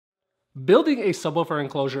Building a subwoofer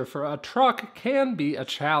enclosure for a truck can be a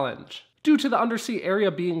challenge. Due to the underseat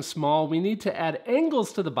area being small, we need to add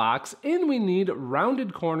angles to the box and we need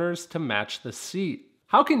rounded corners to match the seat.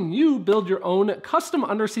 How can you build your own custom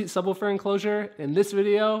underseat subwoofer enclosure? In this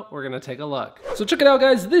video, we're gonna take a look. So check it out,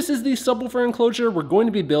 guys. This is the subwoofer enclosure we're going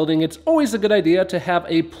to be building. It's always a good idea to have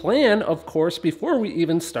a plan, of course, before we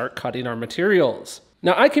even start cutting our materials.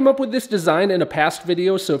 Now, I came up with this design in a past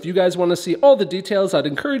video, so if you guys want to see all the details, I'd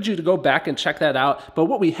encourage you to go back and check that out. But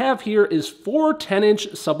what we have here is 4 10-inch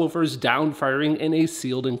subwoofers down firing in a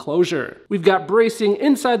sealed enclosure. We've got bracing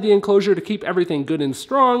inside the enclosure to keep everything good and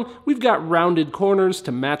strong. We've got rounded corners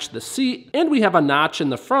to match the seat, and we have a notch in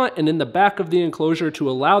the front and in the back of the enclosure to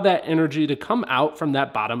allow that energy to come out from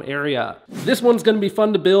that bottom area. This one's going to be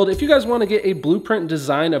fun to build. If you guys want to get a blueprint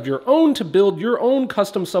design of your own to build your own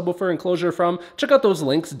custom subwoofer enclosure from, check out those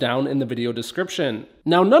links down in the video description.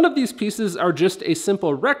 Now, none of these pieces are just a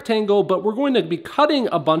simple rectangle, but we're going to be cutting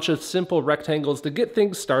a bunch of simple rectangles to get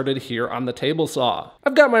things started here on the table saw.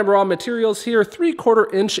 I've got my raw materials here,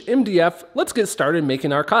 3/4 inch MDF. Let's get started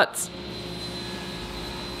making our cuts.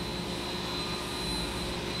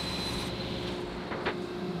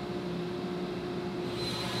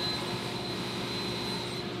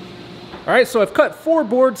 All right, so I've cut 4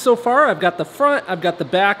 boards so far. I've got the front, I've got the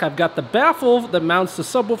back, I've got the baffle that mounts the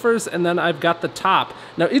subwoofers, and then I've got the top.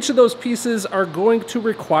 Now, each of those pieces are going to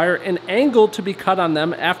require an angle to be cut on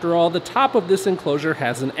them. After all, the top of this enclosure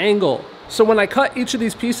has an angle. So when I cut each of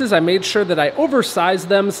these pieces, I made sure that I oversized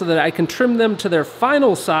them so that I can trim them to their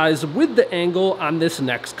final size with the angle on this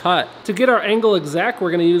next cut. To get our angle exact,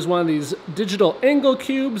 we're gonna use one of these digital angle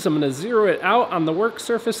cubes. I'm gonna zero it out on the work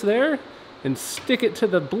surface there and stick it to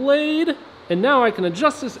the blade. And now I can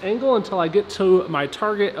adjust this angle until I get to my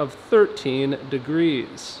target of 13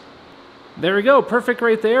 degrees. There we go, perfect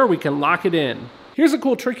right there. We can lock it in. Here's a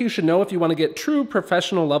cool trick you should know if you want to get true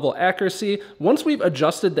professional level accuracy. Once we've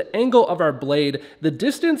adjusted the angle of our blade, the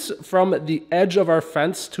distance from the edge of our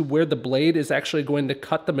fence to where the blade is actually going to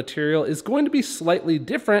cut the material is going to be slightly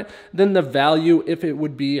different than the value if it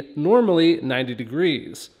would be normally 90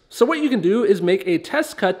 degrees. So what you can do is make a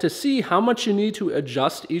test cut to see how much you need to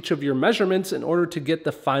adjust each of your measurements in order to get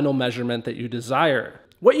the final measurement that you desire.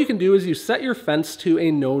 What you can do is you set your fence to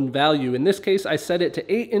a known value. In this case, I set it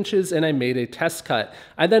to 8 inches and I made a test cut.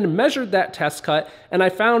 I then measured that test cut and I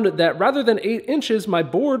found that rather than 8 inches, my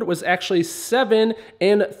board was actually 7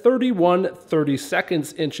 and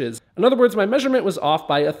 31/32 inches. In other words, my measurement was off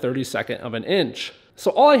by a 32nd of an inch.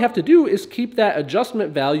 So all I have to do is keep that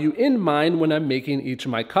adjustment value in mind when I'm making each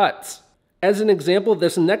of my cuts. As an example,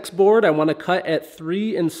 this next board I want to cut at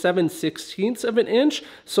 3 7/16 of an inch,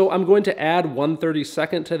 so I'm going to add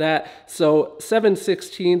 1/32 to that. So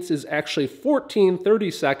 7/16 is actually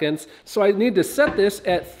 14/32, so I need to set this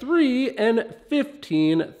at 3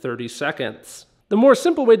 15/32. The more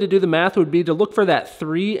simple way to do the math would be to look for that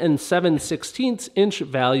 3 7/16 inch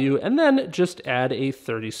value and then just add a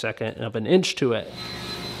 32nd of an inch to it.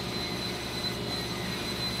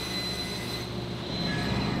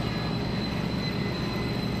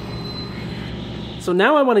 So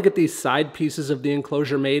now I want to get these side pieces of the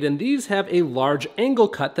enclosure made, and these have a large angle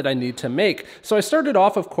cut that I need to make. So I started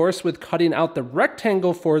off, of course, with cutting out the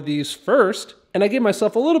rectangle for these first, and I gave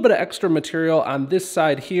myself a little bit of extra material on this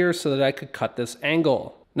side here so that I could cut this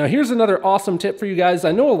angle. Now here's another awesome tip for you guys.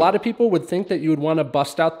 I know a lot of people would think that you would want to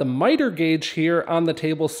bust out the miter gauge here on the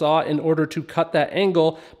table saw in order to cut that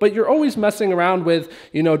angle, but you're always messing around with,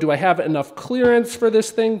 do I have enough clearance for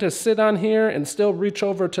this thing to sit on here and still reach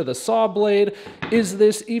over to the saw blade? Is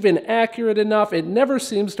this even accurate enough? It never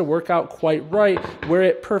seems to work out quite right where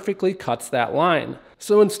it perfectly cuts that line.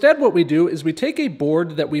 So instead what we do is we take a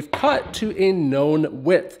board that we've cut to a known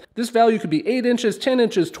width. This value could be 8 inches, 10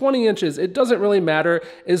 inches, 20 inches, it doesn't really matter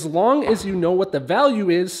as long as you know what the value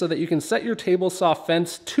is so that you can set your table saw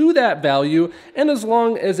fence to that value and as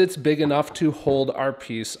long as it's big enough to hold our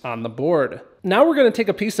piece on the board. Now we're going to take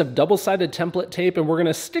a piece of double-sided template tape and we're going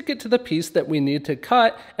to stick it to the piece that we need to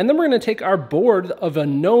cut, and then we're going to take our board of a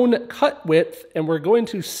known cut width and we're going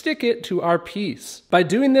to stick it to our piece. By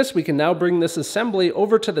doing this, we can now bring this assembly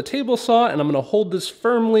over to the table saw, and I'm going to hold this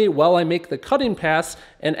firmly while I make the cutting pass,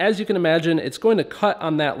 and as you can imagine, it's going to cut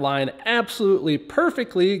on that line absolutely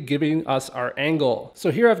perfectly, giving us our angle.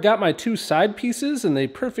 So here I've got my 2 side pieces and they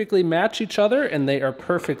perfectly match each other and they are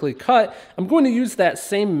perfectly cut. I'm going to use that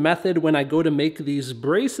same method when I go to make these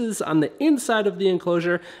braces on the inside of the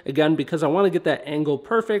enclosure. Again, because I want to get that angle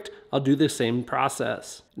perfect, I'll do the same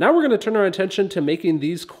process. Now we're going to turn our attention to making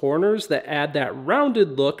these corners that add that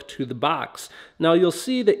rounded look to the box. Now you'll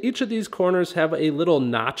see that each of these corners have a little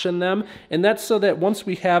notch in them, and that's so that once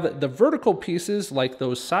we have the vertical pieces, like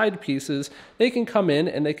those side pieces, they can come in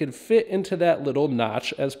and they can fit into that little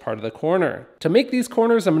notch as part of the corner. To make these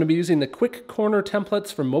corners, I'm going to be using the quick corner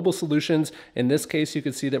templates from Mobile Solutions. In this case, you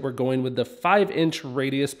can see that we're going with the 5-inch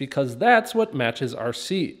radius because that's what matches our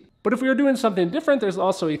seat. But if we were doing something different, there's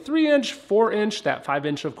also a 3-inch, 4-inch, that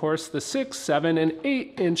 5-inch of course, the 6, 7, and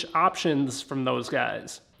 8-inch options from those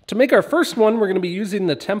guys. To make our first one, we're going to be using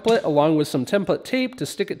the template along with some template tape to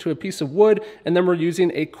stick it to a piece of wood, and then we're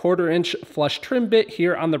using a 1/4-inch flush trim bit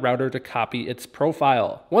here on the router to copy its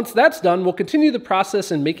profile. Once that's done, we'll continue the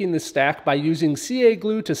process in making the stack by using CA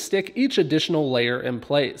glue to stick each additional layer in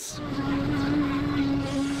place.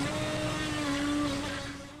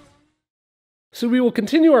 So we will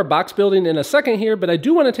continue our box building in a second here, but I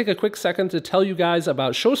do want to take a quick second to tell you guys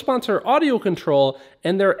about show sponsor Audio Control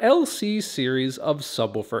and their LC series of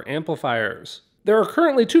subwoofer amplifiers. There are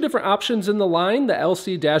currently 2 different options in the line, the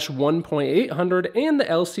LC-1.800 and the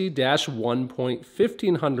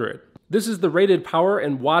LC-1.1500. This is the rated power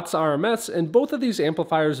in watts RMS, and both of these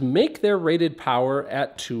amplifiers make their rated power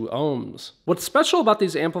at 2 ohms. What's special about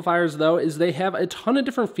these amplifiers though is they have a ton of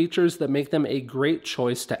different features that make them a great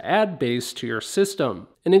choice to add bass to your system.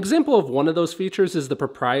 An example of one of those features is the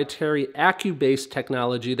proprietary AccuBass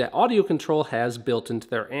technology that Audio Control has built into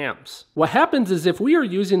their amps. What happens is if we are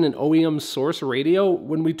using an OEM source radio,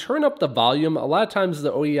 when we turn up the volume, a lot of times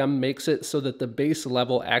the OEM makes it so that the bass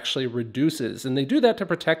level actually reduces, and they do that to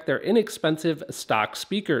protect their inexpensive stock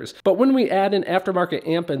speakers. But when we add an aftermarket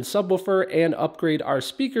amp and subwoofer and upgrade our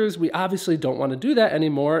speakers, we obviously don't want to do that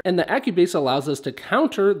anymore, and the AccuBass allows us to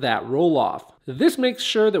counter that roll-off. This makes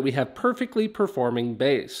sure that we have perfectly performing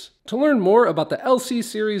bass. To learn more about the LC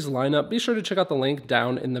series lineup, be sure to check out the link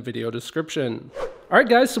down in the video description. Alright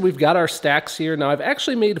guys, so we've got our stacks here. Now I've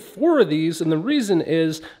actually made 4 of these, and the reason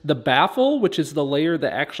is the baffle, which is the layer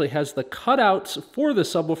that actually has the cutouts for the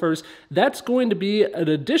subwoofers, that's going to be an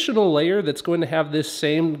additional layer that's going to have this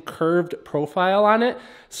same curved profile on it.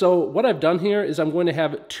 So what I've done here is I'm going to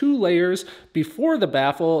have 2 layers before the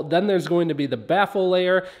baffle, then there's going to be the baffle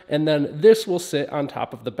layer, and then this will sit on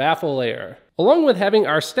top of the baffle layer. Along with having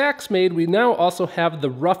our stacks made, we now also have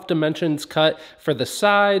the rough dimensions cut for the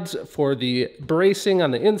sides, for the bracing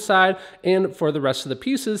on the inside, and for the rest of the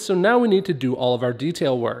pieces, so now we need to do all of our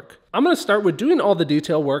detail work. I'm going to start with doing all the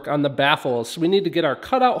detail work on the baffles. So we need to get our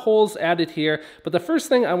cutout holes added here, but the first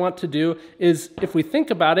thing I want to do is, if we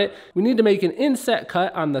think about it, we need to make an inset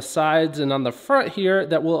cut on the sides and on the front here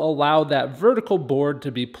that will allow that vertical board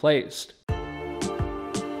to be placed.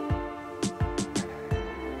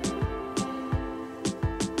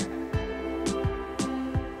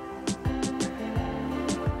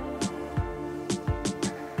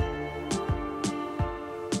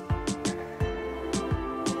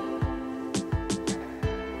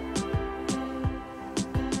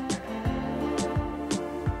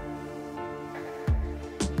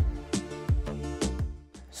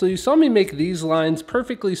 So you saw me make these lines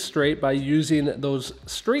perfectly straight by using those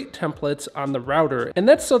straight templates on the router, and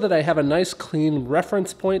that's so that I have a nice clean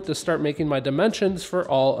reference point to start making my dimensions for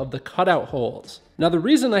all of the cutout holes. Now the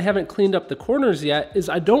reason I haven't cleaned up the corners yet is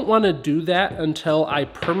I don't want to do that until I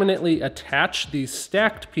permanently attach these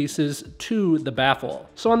stacked pieces to the baffle.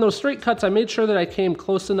 So on those straight cuts, I made sure that I came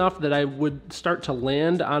close enough that I would start to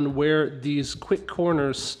land on where these quick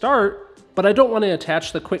corners start, but I don't want to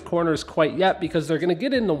attach the quick corners quite yet because they're going to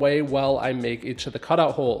get in the way while I make each of the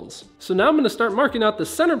cutout holes. So now I'm going to start marking out the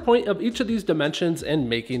center point of each of these dimensions and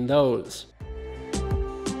making those.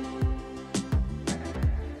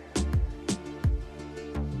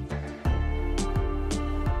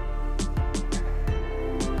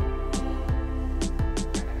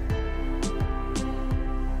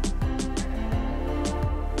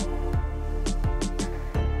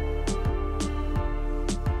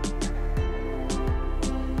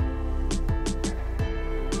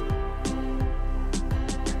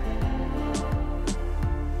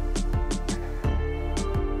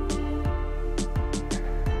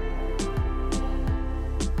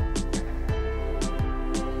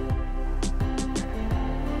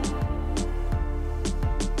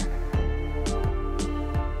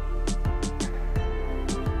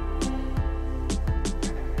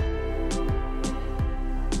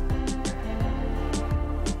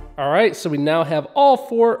 Alright, so we now have all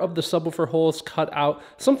 4 of the subwoofer holes cut out.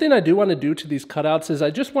 Something I do want to do to these cutouts is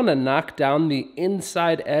I just want to knock down the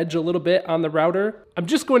inside edge a little bit on the router. I'm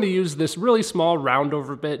just going to use this really small round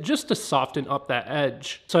over bit just to soften up that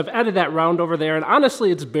edge. So I've added that round over there, and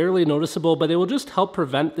honestly it's barely noticeable, but it will just help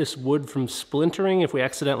prevent this wood from splintering if we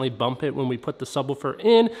accidentally bump it when we put the subwoofer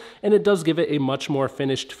in, and it does give it a much more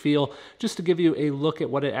finished feel. Just to give you a look at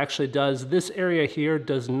what it actually does, this area here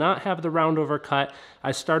does not have the round over cut.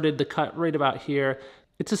 I started the cut right about here.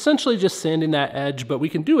 It's essentially just sanding that edge, but we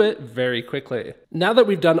can do it very quickly. Now that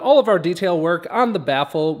we've done all of our detail work on the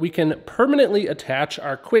baffle, we can permanently attach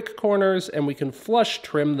our quick corners and we can flush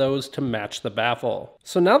trim those to match the baffle.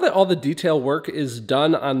 So now that all the detail work is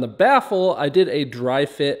done on the baffle, I did a dry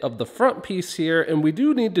fit of the front piece here, and we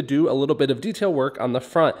do need to do a little bit of detail work on the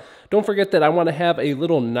front. Don't forget that I want to have a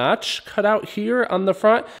little notch cut out here on the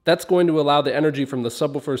front. That's going to allow the energy from the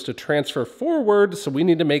subwoofers to transfer forward, so we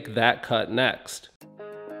need to make that cut next.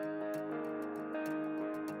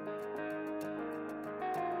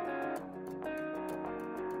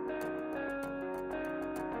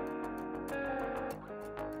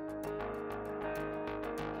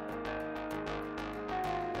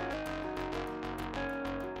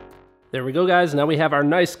 There we go, guys. Now we have our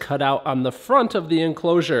nice cutout on the front of the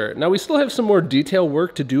enclosure. Now we still have some more detail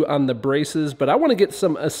work to do on the braces, but I want to get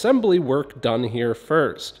some assembly work done here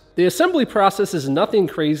first. The assembly process is nothing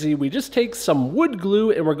crazy. We just take some wood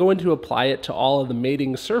glue and we're going to apply it to all of the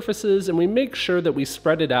mating surfaces, and we make sure that we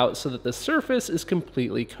spread it out so that the surface is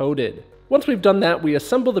completely coated. Once we've done that, we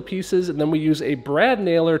assemble the pieces, and then we use a brad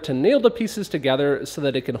nailer to nail the pieces together so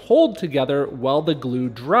that it can hold together while the glue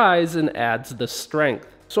dries and adds the strength.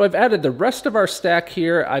 So I've added the rest of our stack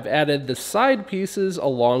here. I've added the side pieces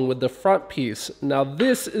along with the front piece. Now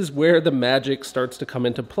this is where the magic starts to come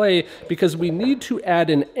into play, because we need to add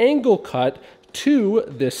an angle cut to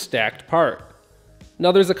this stacked part.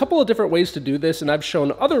 Now there's a couple of different ways to do this, and I've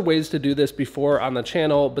shown other ways to do this before on the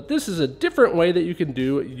channel, but this is a different way that you can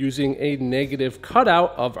do using a negative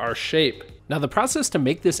cutout of our shape. Now the process to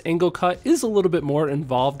make this angle cut is a little bit more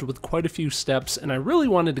involved with quite a few steps, and I really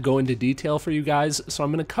wanted to go into detail for you guys, so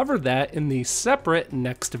I'm going to cover that in the separate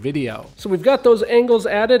next video. So we've got those angles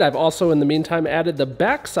added. I've also in the meantime added the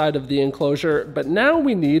back side of the enclosure, but now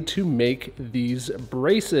we need to make these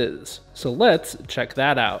braces. So let's check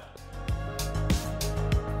that out.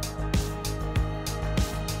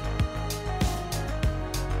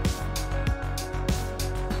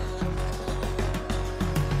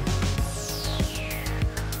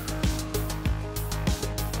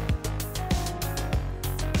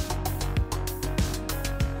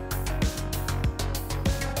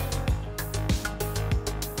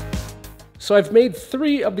 So I've made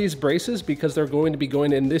 3 of these braces because they're going to be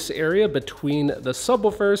going in this area between the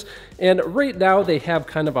subwoofers, and right now they have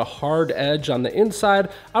kind of a hard edge on the inside.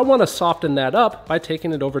 I want to soften that up by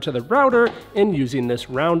taking it over to the router and using this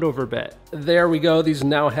round over bit. There we go. These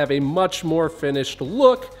now have a much more finished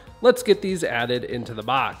look. Let's get these added into the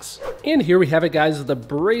box. And here we have it, guys, the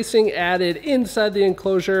bracing added inside the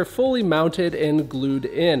enclosure, fully mounted and glued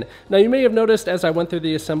in. Now you may have noticed as I went through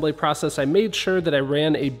the assembly process, I made sure that I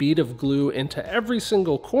ran a bead of glue into every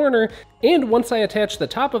single corner, and once I attach the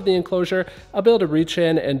top of the enclosure, I'll be able to reach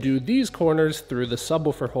in and do these corners through the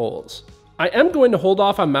subwoofer holes. I am going to hold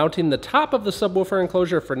off on mounting the top of the subwoofer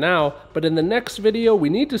enclosure for now, but in the next video we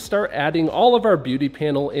need to start adding all of our beauty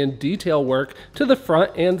panel and detail work to the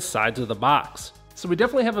front and sides of the box. So we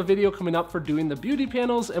definitely have a video coming up for doing the beauty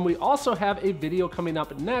panels, and we also have a video coming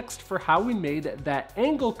up next for how we made that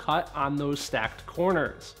angle cut on those stacked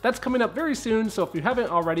corners. That's coming up very soon, so if you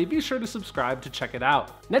haven't already, be sure to subscribe to check it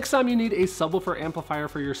out. Next time you need a subwoofer amplifier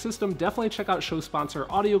for your system, definitely check out show sponsor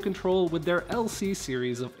Audio Control with their LC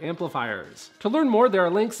series of amplifiers. To learn more, there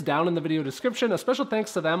are links down in the video description. A special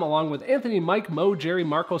thanks to them, along with Anthony, Mike, Mo, Jerry,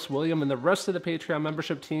 Marcos, William, and the rest of the Patreon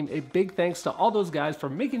membership team. A big thanks to all those guys for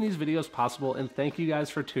making these videos possible, and thank you guys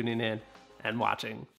for tuning in and watching.